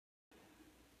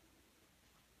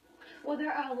Well,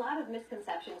 there are a lot of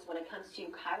misconceptions when it comes to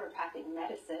chiropractic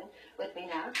medicine. With me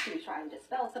now to try and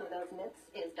dispel some of those myths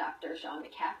is Dr. Sean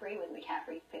McCaffrey with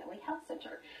McCaffrey Family Health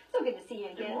Center. So good to see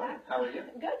you again. Good morning. How are you?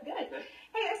 Good. Hey,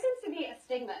 there seems to be a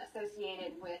stigma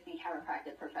associated with the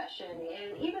chiropractic profession,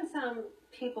 and even some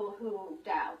people who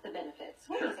doubt the benefits.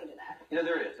 What do you say to that? You know,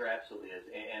 there absolutely is.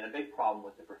 And a big problem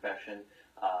with the profession,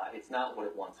 it's not what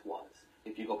it once was.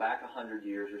 If you go back 100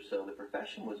 years or so, the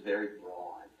profession was very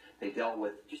broad. They dealt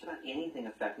with just about anything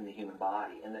affecting the human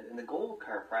body. And the goal of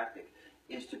chiropractic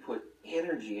is to put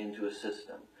energy into a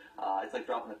system. It's like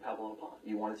dropping a pebble in a pond.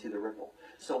 You want to see the ripple.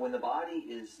 So when the body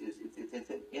it's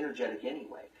energetic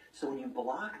anyway. So when you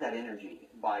block that energy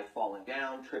by falling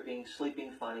down, tripping,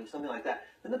 sleeping funny, something like that,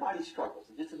 then the body struggles.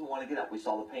 It just doesn't want to get up. We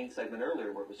saw the pain segment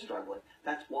earlier where it was struggling.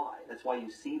 That's why. That's why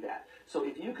you see that. So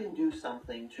if you can do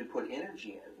something to put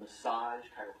energy in, massage,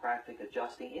 chiropractic,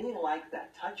 adjusting, anything like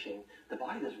that, touching, the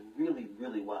body does really,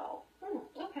 really well.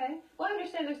 Okay. Well, I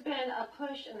understand there's been a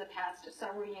push in the past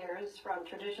several years from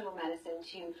traditional medicine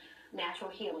to natural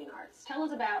healing arts. Tell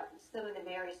us about some of the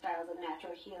various styles of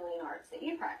natural healing arts that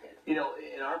you practice. You know,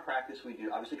 in our practice we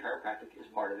do, obviously chiropractic is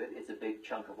part of it. It's a big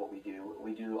chunk of what we do.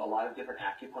 We do a lot of different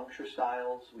acupuncture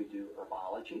styles. We do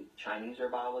herbology, Chinese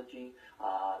herbology.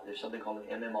 There's something called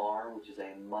an MMR, which is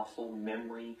a muscle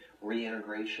memory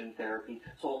reintegration therapy.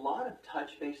 So a lot of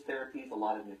touch-based therapies, a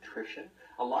lot of nutrition,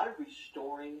 a lot of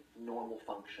restoring normal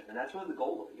function. And that's really the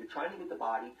goal of it. You're trying to get the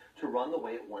body to run the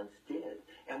way it once did.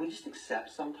 And we just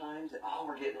accept sometimes that, oh,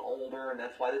 we're getting older and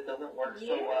that's why this doesn't work so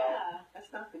well.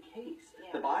 That's not the case. Yeah.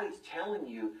 The body's telling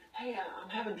you, hey, I'm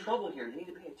having trouble here. You need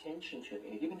to pay attention to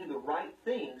me. If you can do the right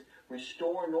things,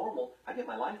 restore normal, I get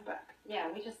my life back. Yeah,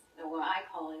 well, I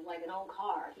call it like an old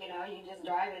car. You know, you just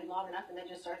drive it long enough and it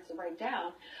just starts to break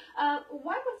down.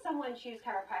 Why would someone choose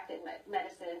chiropractic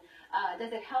medicine?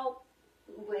 Does it help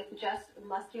with just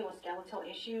musculoskeletal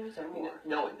issues or more?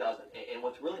 No, it doesn't. And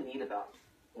what's really neat about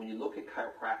when you look at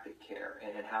chiropractic care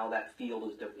and how that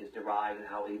field is derived and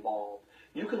how it evolved,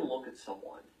 you can look at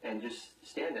someone and just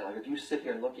stand there. Like if you sit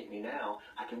here and look at me now,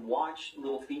 I can watch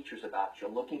little features about you.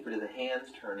 I'm looking for, do the hands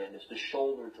turn in? Does the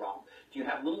shoulder drop? Do you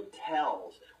have little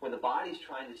tells when the body's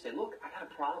trying to say, look, I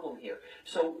got a problem here.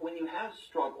 So when you have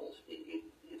struggles,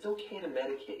 it's okay to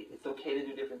medicate. It's okay to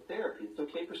do different therapies. It's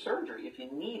okay for surgery if you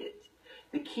need it.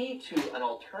 The key to an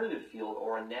alternative field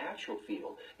or a natural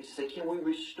field is to say, can we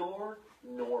restore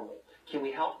normal? Can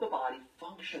we help the body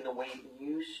function the way it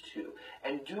used to?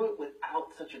 And do it without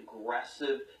such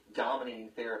aggressive, dominating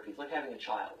therapies, like having a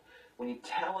child. When you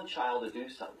tell a child to do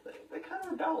something, they kind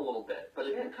of rebel a little bit. But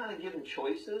if you kind of give them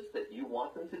choices that you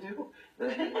want them to do, then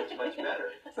they do much, much better.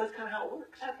 So that's kind of how it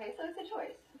works. Okay, so it's a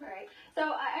choice. All right.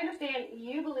 So I understand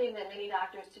you believe that many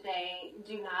doctors today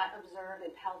do not observe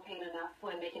and palpate enough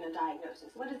when making a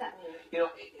diagnosis. What does that mean? You know,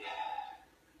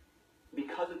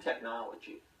 because of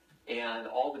technology and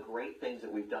all the great things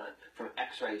that we've done, from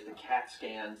x-rays to CAT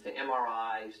scans to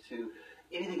MRIs to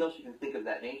anything else you can think of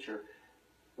that nature,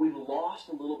 we've lost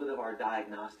a little bit of our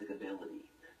diagnostic ability.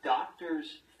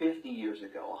 Doctors 50 years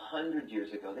ago, 100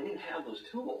 years ago, they didn't have those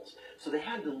tools. So they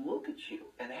had to look at you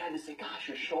and they had to say, gosh,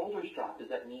 your shoulders dropped. Does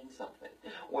that mean something?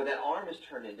 Or that arm is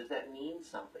turned in. Does that mean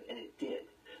something? And it did.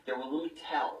 There were little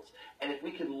tells. And if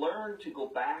we could learn to go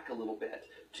back a little bit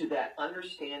to that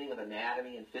understanding of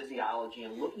anatomy and physiology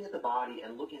and looking at the body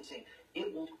and looking and saying,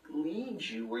 it will lead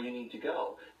you where you need to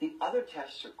go. The other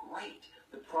tests are great.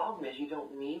 The problem is you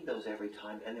don't need those every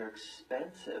time, and they're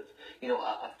expensive. You know,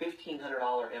 a $1,500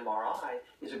 MRI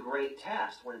is a great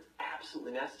test when it's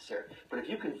absolutely necessary. But if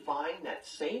you can find that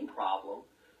same problem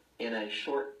in a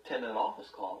short 10-minute office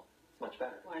call, it's much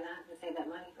better. Why not? To save that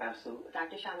money. Absolutely.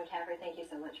 Dr. Sean McCaffrey, thank you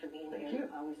so much for being here. Thank you.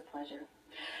 Always a pleasure.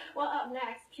 Well, up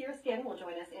next, Pure Skin will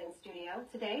join us in studio.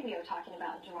 Today we are talking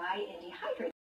about dry and dehydrated